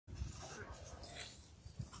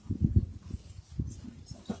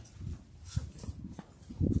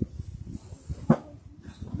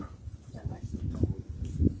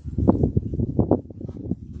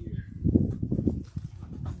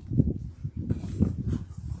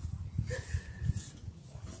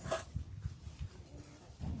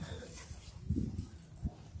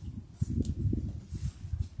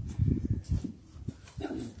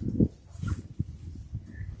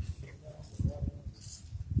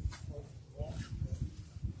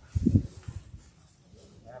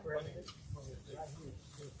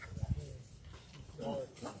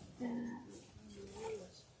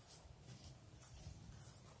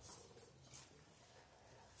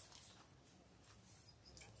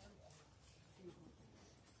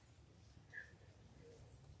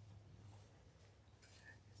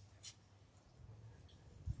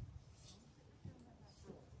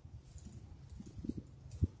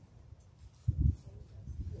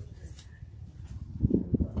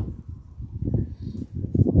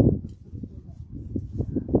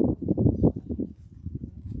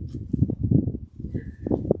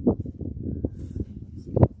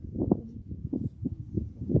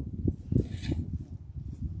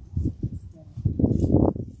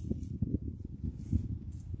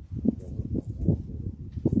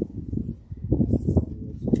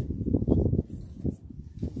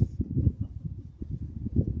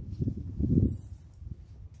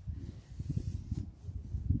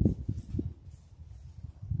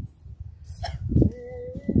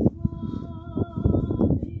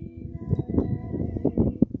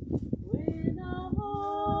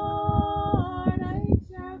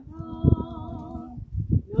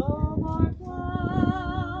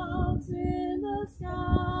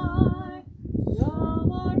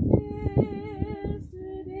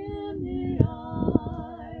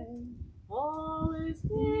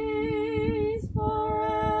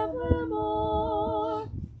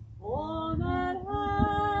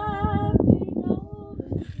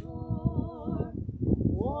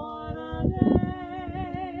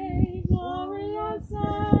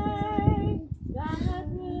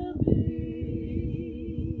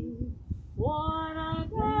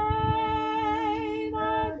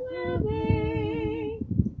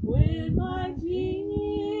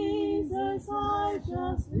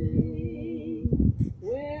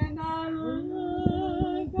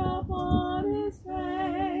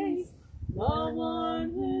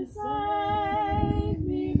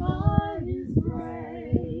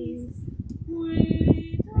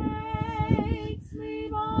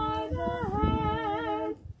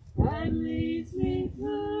leads me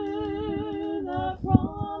to the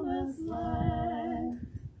promised land.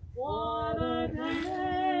 What a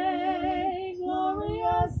day,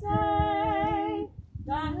 glorious day,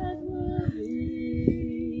 that will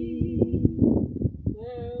be.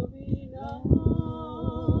 There'll be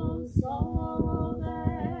no sorrow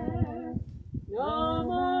there, no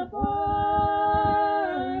more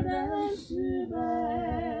burdens to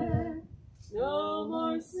bear, no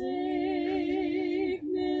more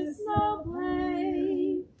sickness, no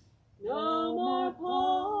pain, no more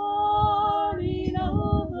parting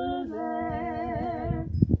over there.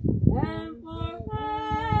 And forever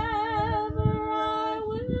I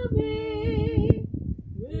will be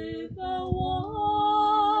with the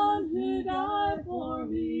one who died for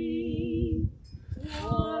me.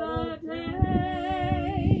 What a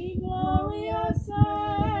day, glorious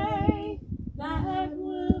day, that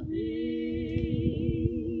will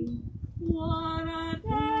be. What a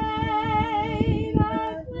day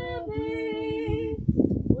that will be.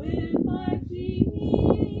 With my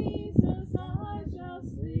Jesus I shall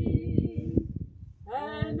see.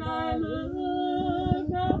 And I look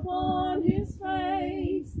upon his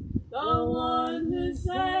face, the one who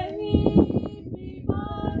saved me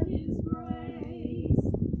by his grace.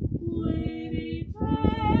 When he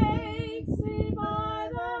takes me by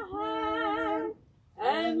the hand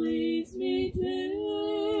and leads me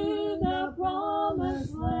to the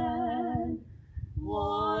promised land.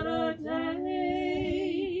 What a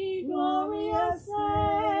day, glorious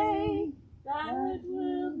day, that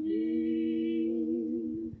will be.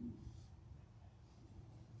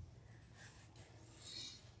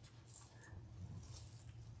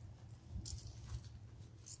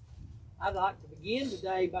 I'd like to begin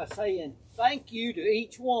today by saying thank you to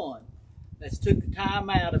each one that's took the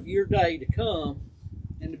time out of your day to come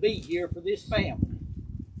and to be here for this family.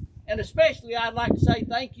 And especially I'd like to say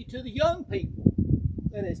thank you to the young people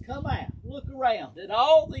that has come out. Look around at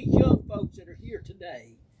all these young folks that are here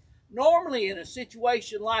today. Normally in a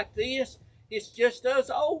situation like this, it's just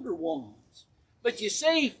us older ones. But you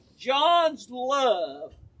see, John's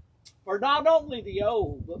love for not only the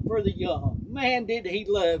old, but for the young. Man, did he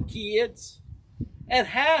love kids. And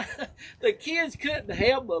how the kids couldn't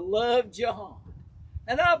help but love John.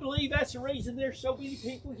 And I believe that's the reason there's so many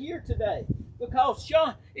people here today. Because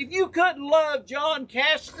John, if you couldn't love John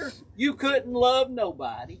Kastner, you couldn't love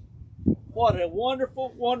nobody. What a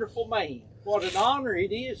wonderful, wonderful man. What an honor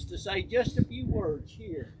it is to say just a few words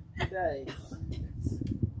here today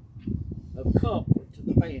of comfort to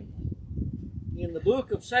the family. In the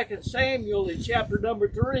book of 2 Samuel in chapter number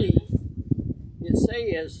 3, it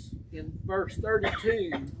says in verse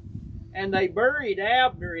 32, and they buried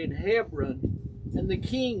Abner in Hebron, and the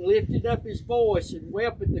king lifted up his voice and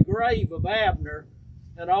wept at the grave of Abner,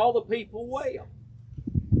 and all the people wept.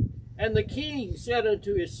 And the king said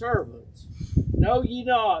unto his servants, know ye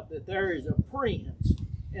not that there is a prince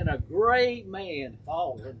and a great man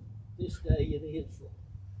fallen this day in Israel?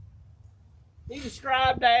 He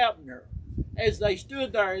described Abner as they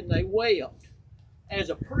stood there and they wept as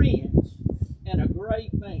a prince and a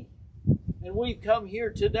great man. And we've come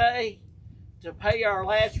here today to pay our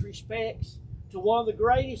last respects to one of the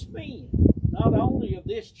greatest men, not only of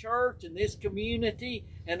this church and this community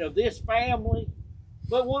and of this family,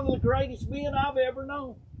 but one of the greatest men I've ever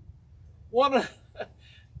known. When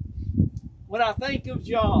I think of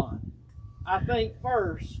John, I think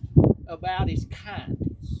first about his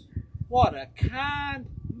kindness. What a kind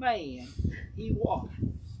man he was.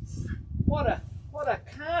 What a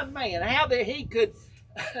kind man. How that he could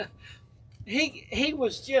he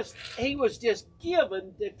was just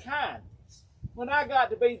given to kindness. When I got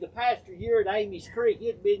to be the pastor here at Amy's Creek,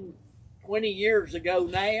 it'd been 20 years ago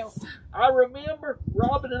now. I remember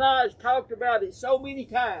Robin and I has talked about it so many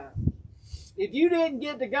times. If you didn't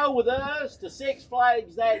get to go with us to Six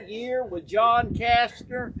Flags that year with John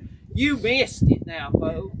Kastner, you missed it now,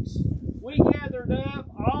 folks. We gathered up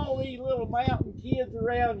all these little mountain kids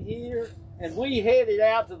around here, and we headed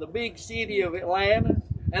out to the big city of Atlanta.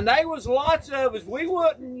 And there was lots of us. We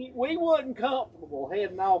wasn't comfortable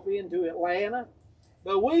heading off into Atlanta,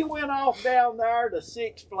 but we went off down there to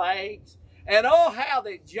Six Flags. And oh, how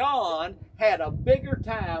that John had a bigger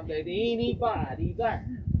time than anybody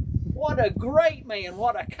there. What a great man!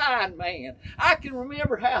 What a kind man! I can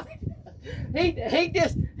remember how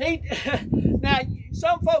Now,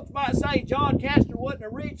 some folks might say John Kastner wasn't a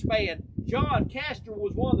rich man. John Kastner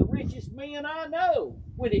was one of the richest men I know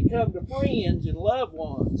when it come to friends and loved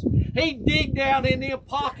ones. He'd dig down in them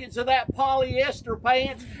pockets of that polyester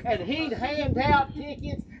pants and he'd hand out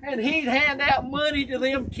tickets and he'd hand out money to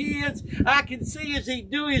them kids. I can see as he'd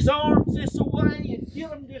do his arms this way and get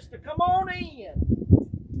them just to come on in.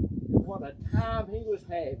 And what a time he was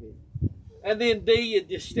having. And then Dee would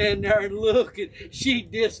just stand there and look, and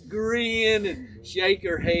she'd just grin and shake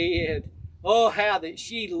her head. Oh, how that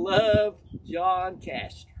she loved John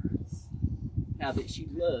Kastner. How that she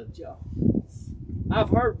loved John. I've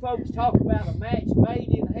heard folks talk about a match made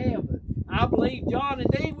in heaven. I believe John and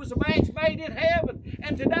Dee was a match made in heaven.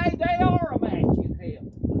 And today they are a match in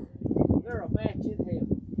heaven. They're a match in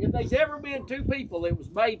heaven. If there's ever been two people that was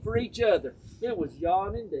made for each other, it was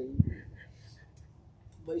John and Dee.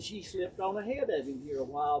 But she slipped on ahead of him here a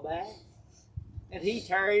while back. And he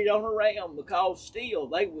carried on around because still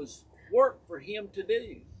there was work for him to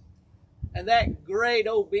do. And that great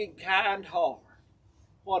old big kind heart,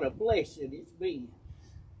 what a blessing it's been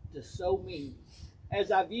to so many.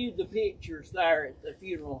 As I viewed the pictures there at the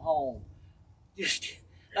funeral home,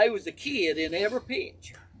 there was a kid in every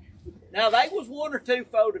picture. Now, there was one or two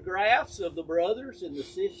photographs of the brothers and the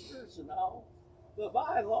sisters and all, but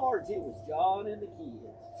by and large, it was John and the kids,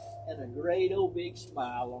 and a great old big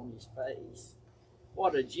smile on his face.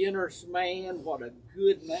 What a generous man, what a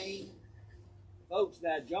good man. Folks,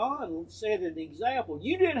 now John set an example.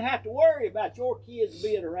 You didn't have to worry about your kids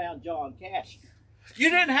being around John Kastner.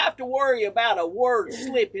 You didn't have to worry about a word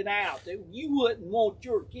slipping out that you wouldn't want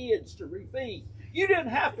your kids to repeat. You didn't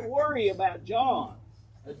have to worry about John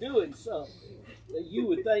doing something that you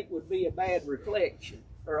would think would be a bad reflection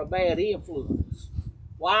or a bad influence.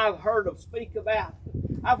 Well, I've heard them speak about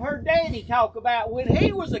it. I've heard Daddy talk about when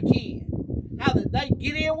he was a kid, how that they'd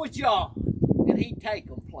get in with John and he'd take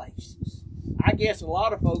them places. I guess a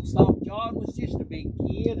lot of folks thought John was just a big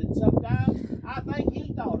kid, and sometimes I think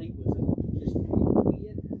he thought he was just a big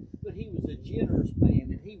kid, but he was a generous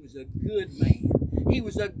man and he was a good man. He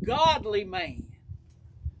was a godly man.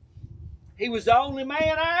 He was the only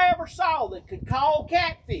man I ever saw that could call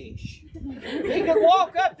catfish. He could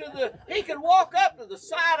walk up to the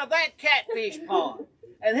side of that catfish pond,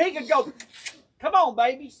 and he could go, "Come on,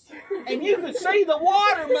 babies," and you could see the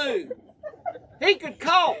water move. He could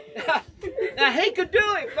call. Now he could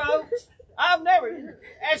do it, folks. I've never,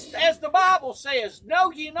 as the Bible says,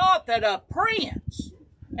 know ye not that a prince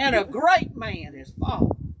and a great man is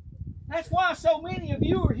fallen. That's why so many of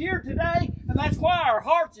you are here today, and that's why our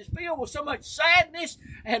hearts is filled with so much sadness,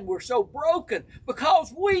 and we're so broken,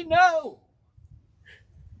 because we know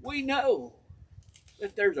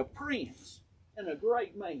that there's a prince and a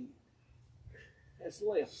great man that's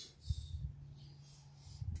left us.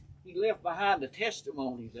 He left behind a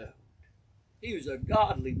testimony, though. He was a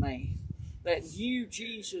godly man that knew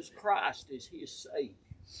Jesus Christ as his Savior.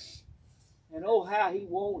 And oh, how he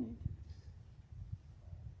wanted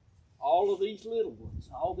all of these little ones,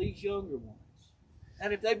 all these younger ones.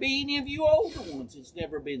 And if there be any of you older ones that's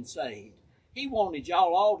never been saved, he wanted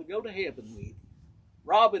y'all all to go to heaven with him.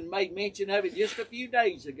 Robin made mention of it just a few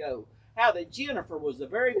days ago, how that Jennifer was the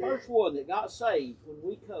very first one that got saved when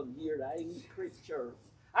we come here to Amy Creek Church.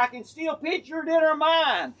 I can still picture it in her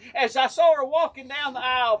mind as I saw her walking down the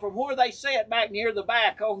aisle from where they sat back near the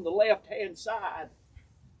back on the left-hand side,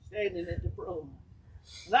 standing at the front.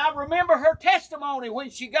 And I remember her testimony when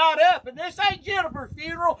she got up, and this ain't Jennifer's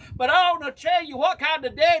funeral, but I want to tell you what kind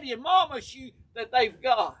of daddy and mama that they've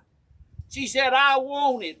got. She said, I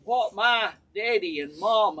wanted what my daddy and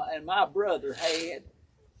mama and my brother had.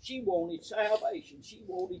 She wanted salvation. She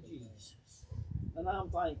wanted Jesus. And I'm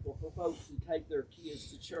thankful for folks who take their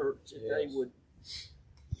kids to church that they would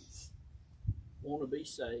want to be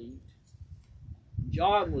saved.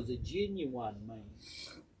 John was a genuine man.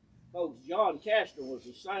 Folks, John Kastner was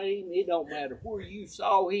the same. It don't matter where you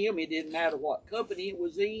saw him. It didn't matter what company it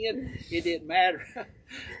was in. It didn't matter.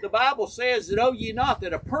 The Bible says that, oh, ye not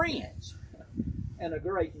that a prince and a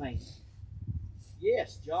great man.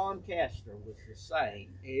 Yes, John Kastner was the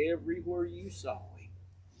same everywhere you saw him.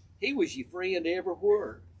 He was your friend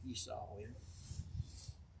everywhere you saw him.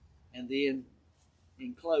 And then,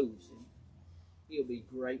 in closing, he'll be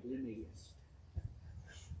greatly missed.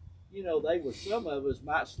 You know, some of us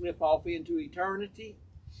might slip off into eternity,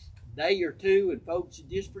 a day or two, and folks would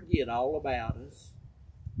just forget all about us.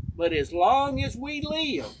 But as long as we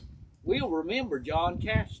live, we'll remember John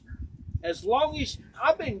Kastner. As long as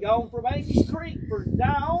I've been gone from Amy's Creek for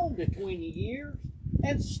down to 20 years,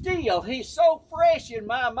 and still he's so fresh in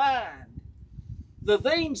my mind. The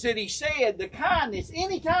things that he said, the kindness,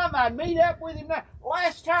 anytime I'd meet up with him now,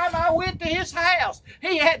 last time I went to his house,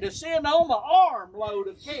 he had to send on an armload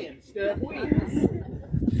of canned stuff with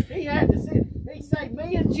us. He had to send. He'd say,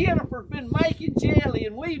 me and Jennifer's been making jelly,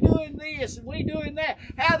 and we doing this, and we doing that.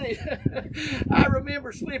 I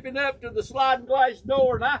remember slipping up to the sliding glass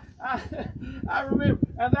door, and I remember.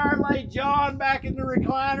 And there lay John back in the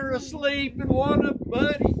recliner asleep, and one of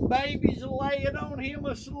Buddy's babies laying on him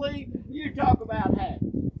asleep. You talk about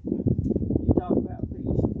happy. You talk about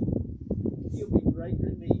peaceful. You'll be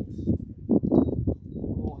greatly missed.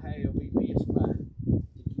 Oh, how we miss by the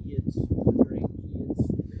kids, the grandkids,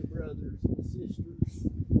 the brothers, the sisters,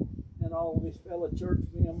 and all of his fellow church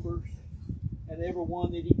members, and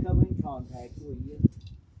everyone that he come in contact with.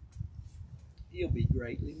 He'll be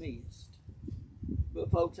greatly missed. But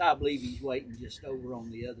folks, I believe he's waiting just over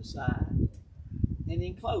on the other side. And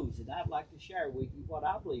in closing, I'd like to share with you what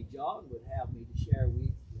I believe John would have me to share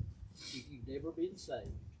with you. If you've never been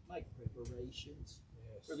saved, make preparations.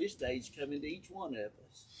 For this day's coming to each one of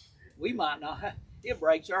us. We might not have, it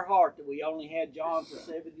breaks our heart that we only had John for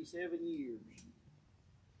 77 years.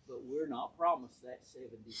 But we're not promised that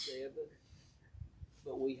 77.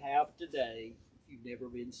 But we have today. If you've never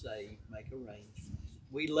been saved, make arrangements.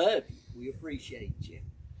 We love you. We appreciate you.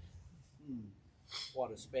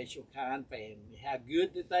 What a special kind family. How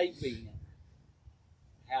good that they've been.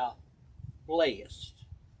 How blessed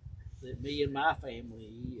that me and my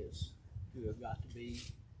family is, who have got to be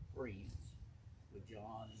friends with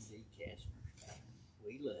John and Dee Kastner's family.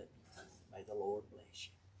 We love you. May the Lord bless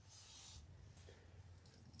you.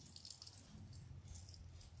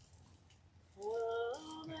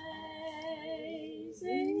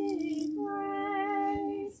 Amazing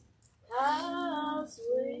grace, how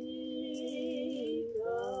sweet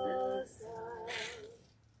the sound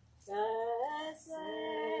that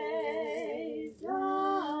saved a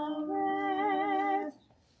wretch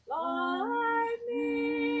like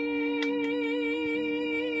me.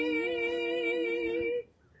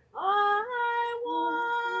 I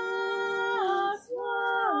once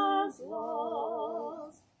was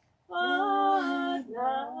lost, but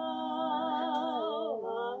now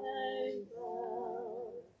I'm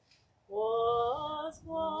found. Was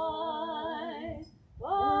blind,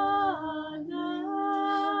 but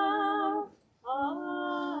now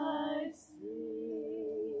I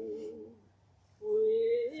see.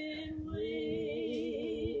 When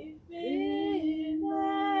we've been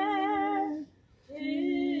there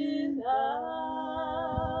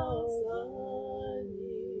 10,000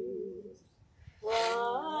 years,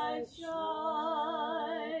 bright shining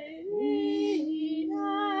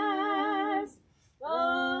as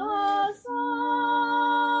the sun,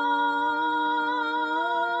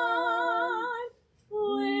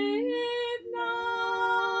 with no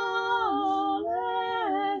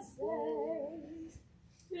less days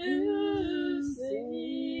to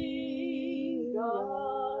sing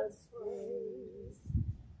God's praise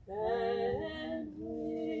than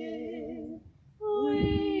when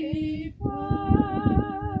we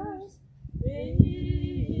first begun.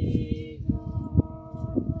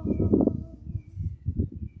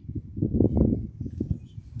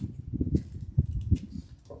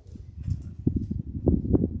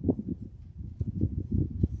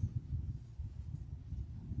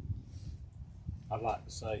 I'd like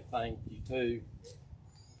to say thank you too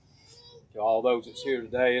to all those that's here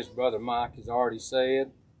today. As Brother Mike has already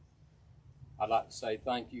said, I'd like to say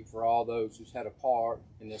thank you for all those who's had a part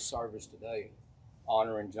in this service today,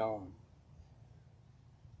 honoring John.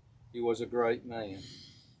 He was a great man.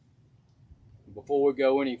 Before we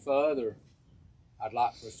go any further, I'd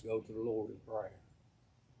like for us to go to the Lord in prayer.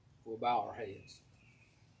 We'll bow our heads.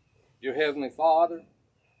 Dear Heavenly Father,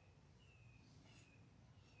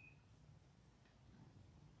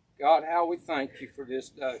 God, how we thank you for this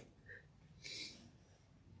day.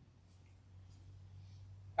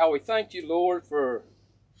 How we thank you, Lord, for,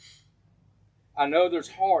 I know there's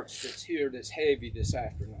hearts that's here that's heavy this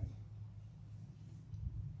afternoon.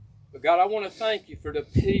 But God, I want to thank you for the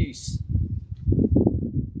peace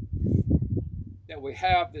that we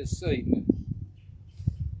have this evening.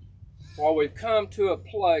 For we've come to a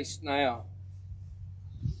place now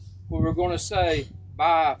where we're going to say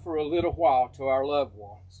bye for a little while to our loved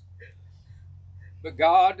ones. But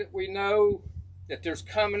God, we know that there's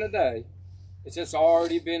coming a day, as it's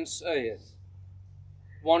already been said,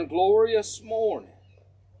 one glorious morning,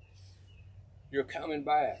 you're coming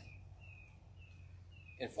back.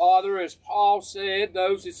 And Father, as Paul said,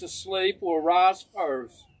 those that's asleep will rise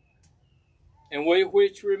first, and we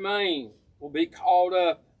which remain will be caught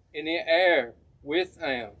up in the air with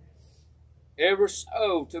them, ever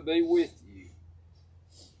so to be with you.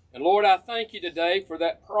 And Lord, I thank you today for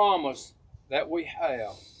that promise that we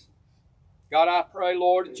have. God, I pray,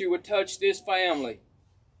 Lord, that you would touch this family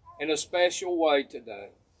in a special way today.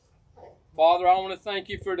 Father, I want to thank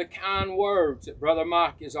you for the kind words that Brother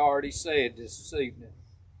Mike has already said this evening.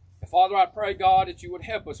 And Father, I pray, God, that you would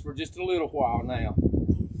help us for just a little while now.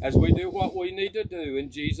 as we do what we need to do. In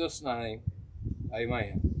Jesus' name,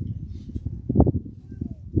 amen.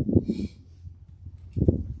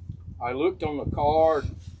 I looked on the card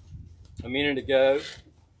a minute ago,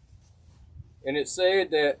 and it said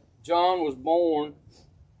that John was born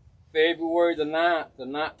February the 9th of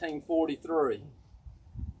 1943.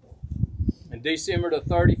 And December the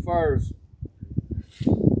 31st,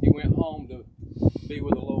 he went home to be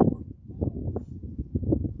with the Lord.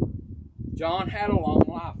 John had a long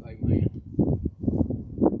life, amen.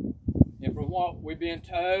 And from what we've been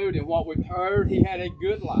told and what we've heard, he had a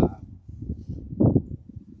good life.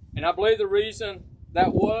 And I believe the reason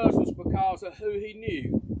that was because of who he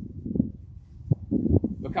knew.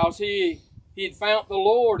 Because he had found the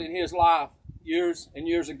Lord in his life years and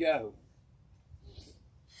years ago.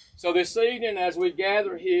 So this evening, as we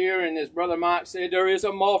gather here, and as Brother Mike said, there is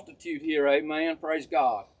a multitude here, amen, praise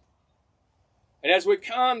God. And as we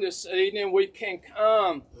come this evening, we can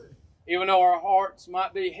come, even though our hearts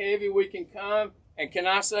might be heavy, we can come, and can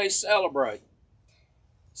I say celebrate?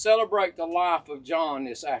 Celebrate the life of John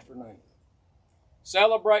this afternoon.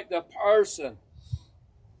 Celebrate the person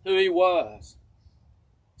who he was.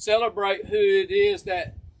 Celebrate who it is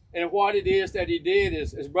that, and what it is that he did,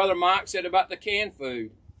 as Brother Mike said about the canned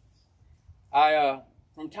food.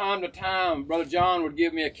 From time to time, Brother John would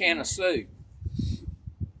give me a can of soup.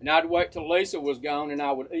 And I'd wait till Lisa was gone and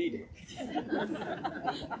I would eat it.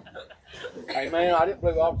 Hey man, I didn't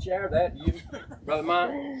believe I would share that, you, Brother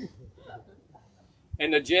Mike.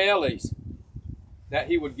 And the jellies that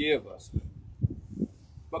he would give us.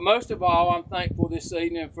 But most of all, I'm thankful this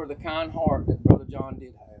evening for the kind heart that Brother John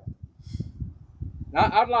did have. Now,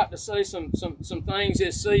 I'd like to say some things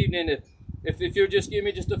this evening, if you'll just give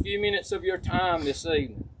me just a few minutes of your time this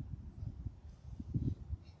evening.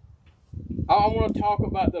 I want to talk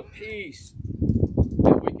about the peace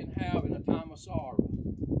that we can have in a time of sorrow.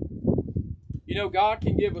 You know, God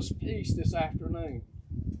can give us peace this afternoon.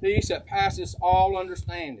 Peace that passes all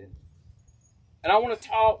understanding. And I want to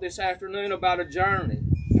talk this afternoon about a journey.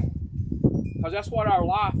 Because that's what our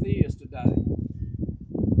life is today.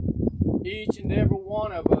 Each and every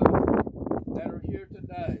one of us that are here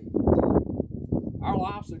today, our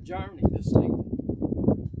life's a journey this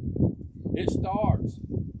evening. It starts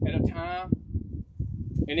at a time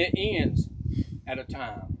and it ends at a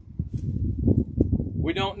time.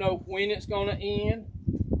 We don't know when it's going to end.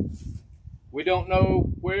 We don't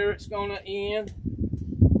know where it's going to end.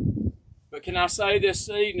 But can I say this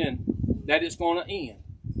evening that it's going to end?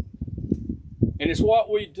 And it's what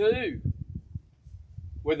we do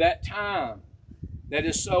with that time that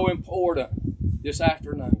is so important this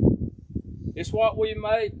afternoon. It's what we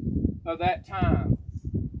make of that time.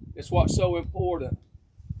 It's what's so important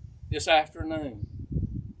this afternoon.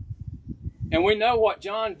 And we know what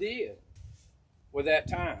John did with that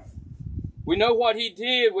time. We know what he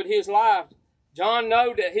did with his life. John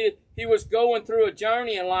knew that he was going through a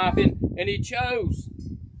journey in life, and he chose.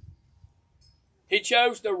 He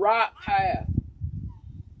chose the right path.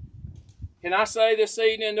 Can I say this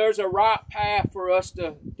evening, there's a right path for us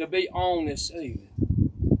to be on this evening.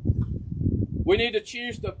 We need to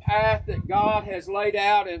choose the path that God has laid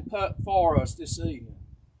out and put for us this evening.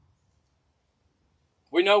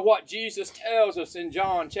 We know what Jesus tells us in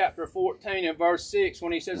John chapter 14 and verse 6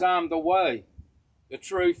 when he says, I'm the way, the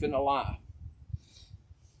truth, and the life.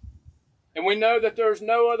 And we know that there's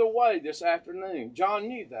no other way this afternoon. John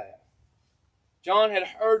knew that. John had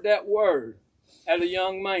heard that word as a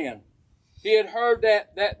young man. He had heard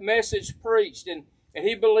that message preached, and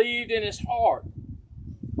he believed in his heart.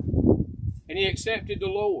 And he accepted the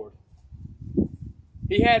Lord.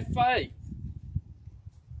 He had faith.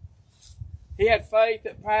 He had faith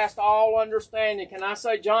that passed all understanding. Can I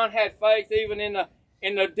say John had faith even in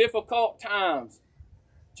the difficult times?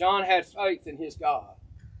 John had faith in his God.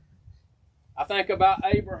 I think about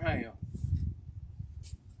Abraham.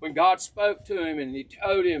 When God spoke to him and he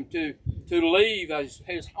told him to leave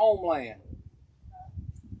his homeland.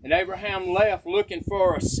 And Abraham left looking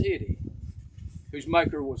for a city whose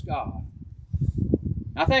maker was God.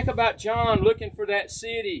 I think about John looking for that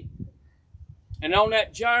city, and on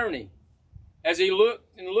that journey, as he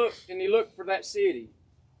looked and looked and he looked for that city,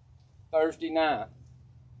 Thursday night,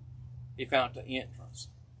 he found the entrance.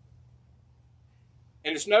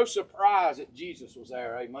 And it's no surprise that Jesus was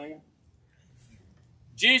there, amen?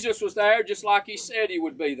 Jesus was there just like he said he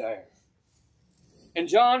would be there. And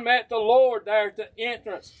John met the Lord there at the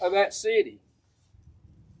entrance of that city.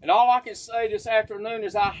 And all I can say this afternoon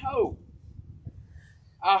is I hope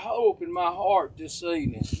in my heart this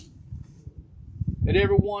evening that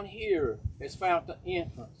everyone here has found the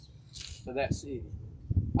entrance to that city.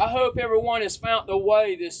 I hope everyone has found the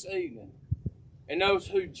way this evening and knows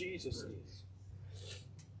who Jesus is.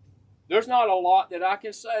 There's not a lot that I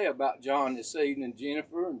can say about John this evening,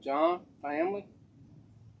 Jennifer and John, family,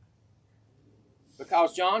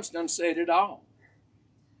 because John's done said it all.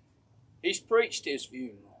 He's preached his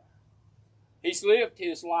funeral. He's lived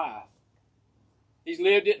his life. He's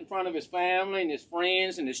lived it in front of his family and his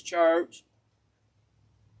friends and his church.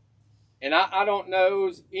 And I don't know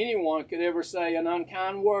if anyone could ever say an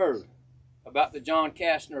unkind word about the John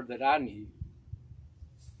Kastner that I knew.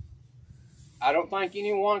 I don't think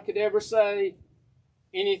anyone could ever say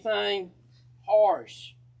anything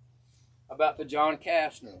harsh about the John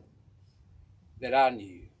Kastner that I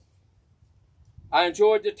knew. I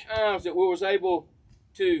enjoyed the times that we was able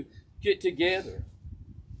to get together.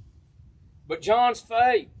 But John's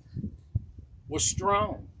faith was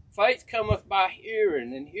strong. Faith cometh by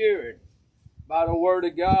hearing, and hearing by the word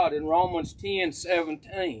of God in Romans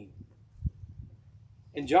 10:17.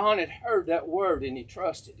 And John had heard that word and he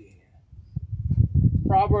trusted in it.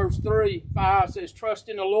 Proverbs 3:5 says, trust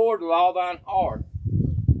in the Lord with all thine heart,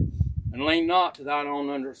 and lean not to thine own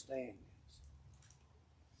understandings.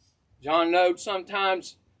 John knows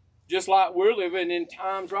sometimes, just like we're living in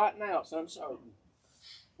times right now, it's uncertain.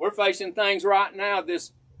 We're facing things right now,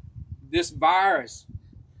 this virus.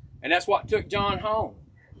 And that's what took John home,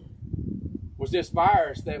 was this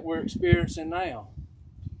virus that we're experiencing now.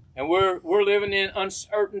 And we're living in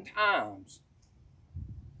uncertain times.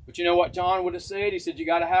 But you know what John would have said? He said, you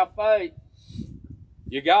got to have faith.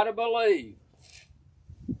 You got to believe.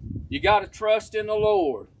 You got to trust in the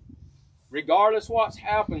Lord. Regardless of what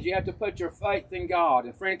happens, you have to put your faith in God.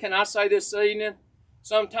 And friend, can I say this evening?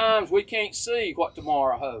 Sometimes we can't see what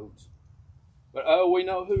tomorrow holds. But we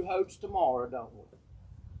know who holds tomorrow, don't we?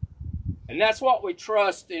 And that's what we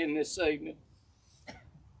trust in this evening.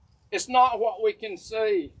 It's not what we can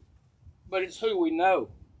see, but it's who we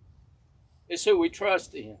know. It's who we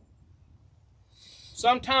trust in.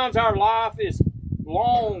 Sometimes our life is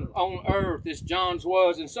long on earth, as John's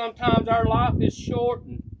was, and sometimes our life is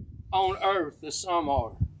shortened on earth, as some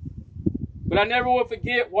are. But I never will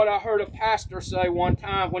forget what I heard a pastor say one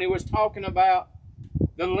time when he was talking about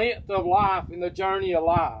the length of life and the journey of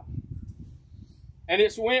life. And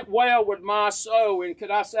it's went well with my soul, and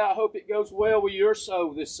could I say I hope it goes well with your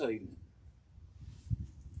soul this evening.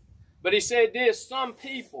 But he said this, some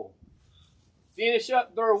people finish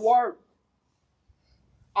up their work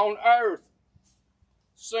on earth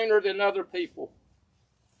sooner than other people.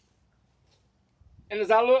 And as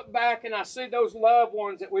I look back and I see those loved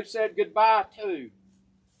ones that we've said goodbye to,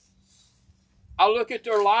 I look at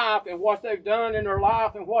their life and what they've done in their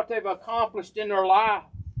life and what they've accomplished in their life.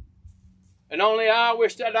 And only I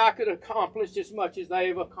wish that I could accomplish as much as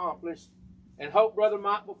they've accomplished. And hope, Brother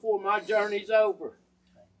Mike, before my journey's over,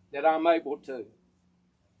 that I'm able to.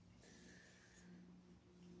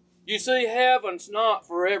 You see, heaven's not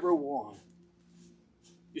for everyone.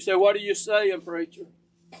 You say, what are you saying, preacher?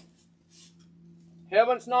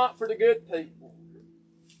 Heaven's not for the good people.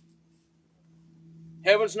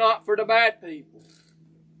 Heaven's not for the bad people.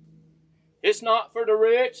 It's not for the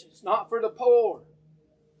rich. It's not for the poor.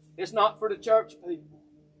 It's not for the church people.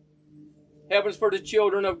 Heaven's for the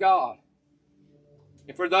children of God.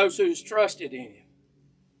 And for those who's trusted in Him.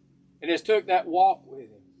 And has took that walk with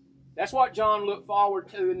Him. That's what John looked forward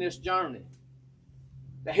to in this journey.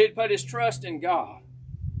 That he'd put his trust in God.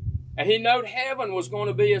 And he knew heaven was going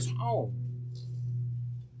to be his home.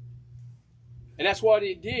 And that's what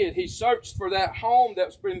he did. He searched for that home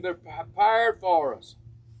that's been prepared for us.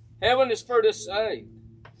 Heaven is for the saved.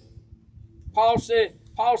 Paul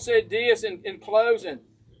said this in closing.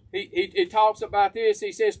 He talks about this.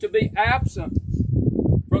 He says to be absent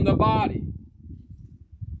from the body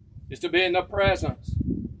is to be in the presence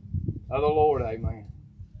of the Lord. Amen.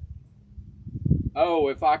 Oh,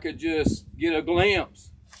 if I could just get a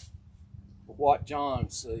glimpse of what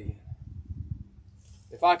John's seeing.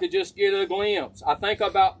 If I could just get a glimpse. I think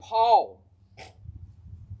about Paul.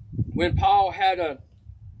 When Paul had an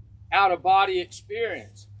out-of-body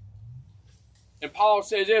experience. And Paul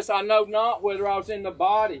says this, I know not whether I was in the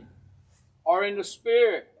body or in the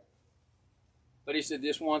spirit. But he said,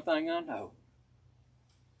 this one thing I know.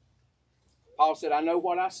 Paul said, I know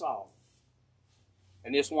what I saw.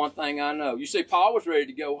 And this one thing I know. You see, Paul was ready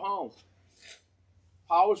to go home.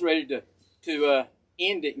 Paul was ready to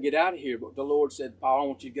end it and get out of here. But the Lord said, Paul, I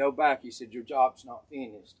want you to go back. He said, your job's not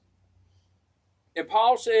finished. And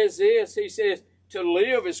Paul says this. He says, to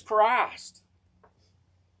live is Christ.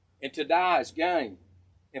 And to die is gain.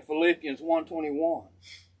 In Philippians 1:21.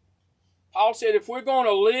 Paul said, if we're going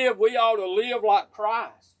to live, we ought to live like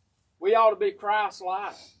Christ. We ought to be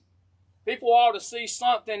Christ-like. People ought to see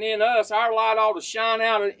something in us. Our light ought to shine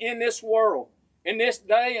out in this world. In this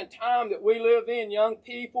day and time that we live in, young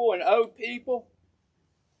people and old people,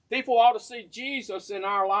 people ought to see Jesus in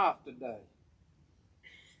our life today.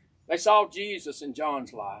 They saw Jesus in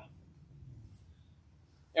John's life.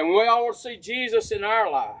 And we ought to see Jesus in our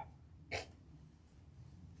life.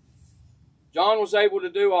 John was able to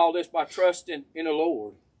do all this by trusting in the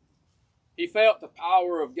Lord. He felt the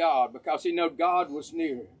power of God because he knew God was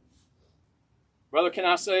near. Brother, can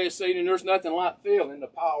I say this evening, there's nothing like feeling the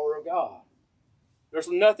power of God. There's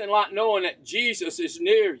nothing like knowing that Jesus is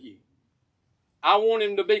near you. I want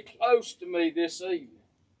him to be close to me this evening.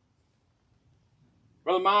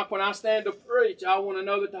 Brother Mike, when I stand to preach, I want to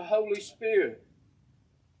know that the Holy Spirit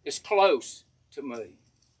is close to me.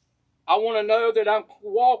 I want to know that I'm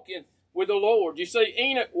walking with the Lord. You see,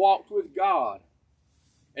 Enoch walked with God.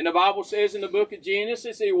 And the Bible says in the book of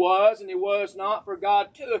Genesis, he was and he was not, for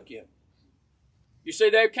God took him. You see,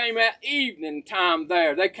 they came at evening time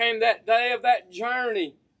there. They came that day of that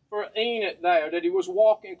journey for Enoch there, that he was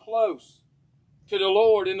walking close to the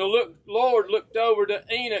Lord. And the Lord looked over to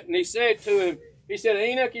Enoch and he said to him, he said,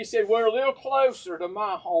 Enoch, he said, we're a little closer to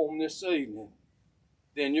my home this evening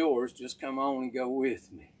than yours. Just come on and go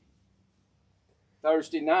with me.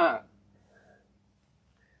 Thursday night,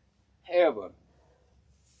 heaven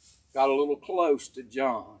got a little close to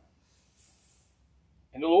John.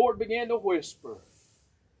 And the Lord began to whisper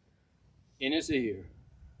in his ear.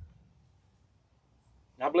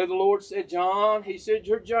 And I believe the Lord said, John, he said,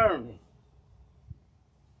 your journey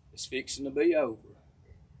is fixing to be over.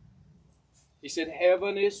 He said,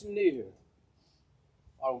 heaven is near.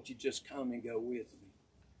 Why don't you just come and go with me?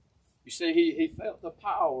 You see, he felt the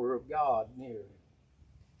power of God near him.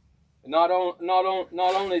 And not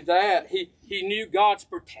only that, he knew God's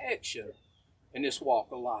protection in this walk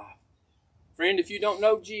of life. Friend, if you don't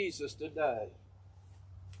know Jesus today,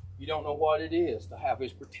 you don't know what it is to have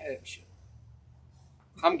his protection.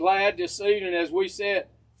 I'm glad this evening as we sit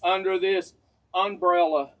under this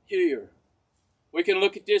umbrella here, we can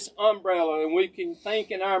look at this umbrella and we can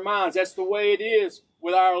think in our minds, that's the way it is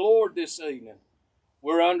with our Lord this evening.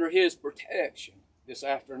 We're under his protection this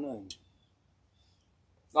afternoon.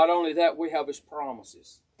 Not only that, we have his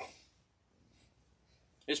promises.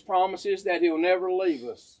 His promises that he'll never leave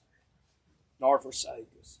us nor forsake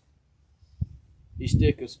us. He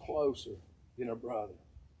sticks us closer than a brother.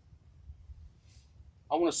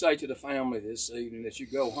 I want to say to the family this evening as you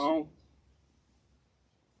go home,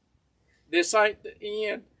 this ain't the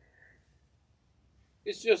end.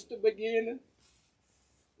 It's just the beginning.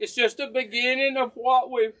 It's just the beginning of what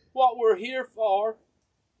we're here for.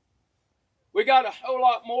 We got a whole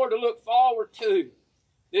lot more to look forward to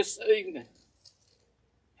this evening.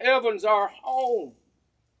 Heaven's our home.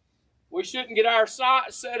 We shouldn't get our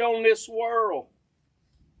sights set on this world.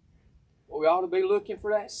 But we ought to be looking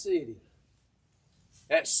for that city.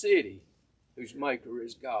 That city whose maker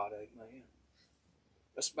is God. Amen.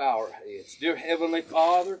 Let's bow our heads. Dear Heavenly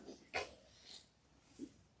Father,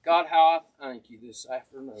 God, how I thank you this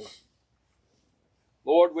afternoon.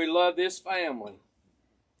 Lord, we love this family.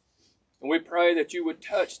 And we pray that you would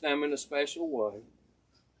touch them in a special way.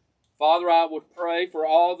 Father, I would pray for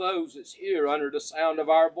all those that's here under the sound of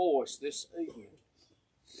our voice this evening.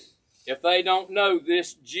 If they don't know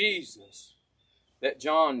this Jesus that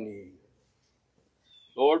John knew,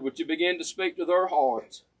 Lord, would you begin to speak to their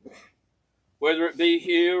hearts, whether it be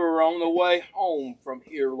here or on the way home from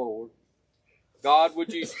here, Lord. God,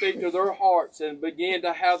 would you speak to their hearts and begin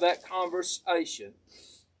to have that conversation,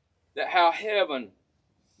 that how heaven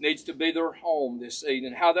needs to be their home this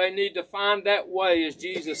evening, how they need to find that way as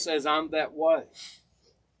Jesus says, I'm that way.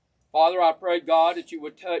 Father, I pray, God, that you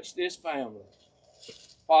would touch this family.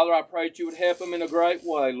 Father, I pray that you would help them in a great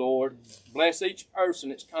way, Lord. Bless each person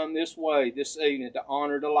that's come this way this evening to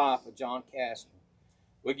honor the life of John Kastner.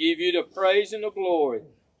 We give you the praise and the glory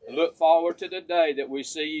and look forward to the day that we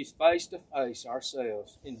see you face to face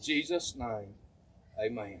ourselves. In Jesus' name,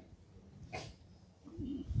 amen.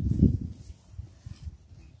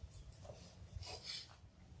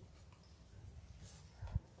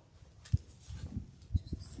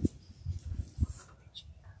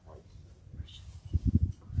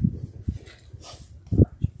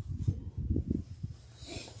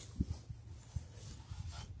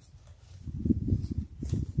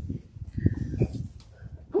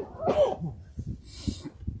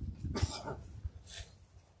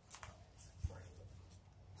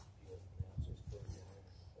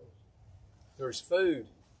 There's food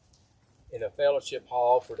in a fellowship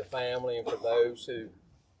hall for the family and for those who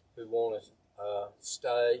want to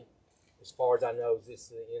stay. As far as I know, this is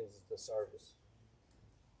the end of the service.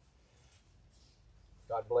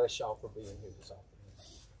 God bless y'all for being here this afternoon.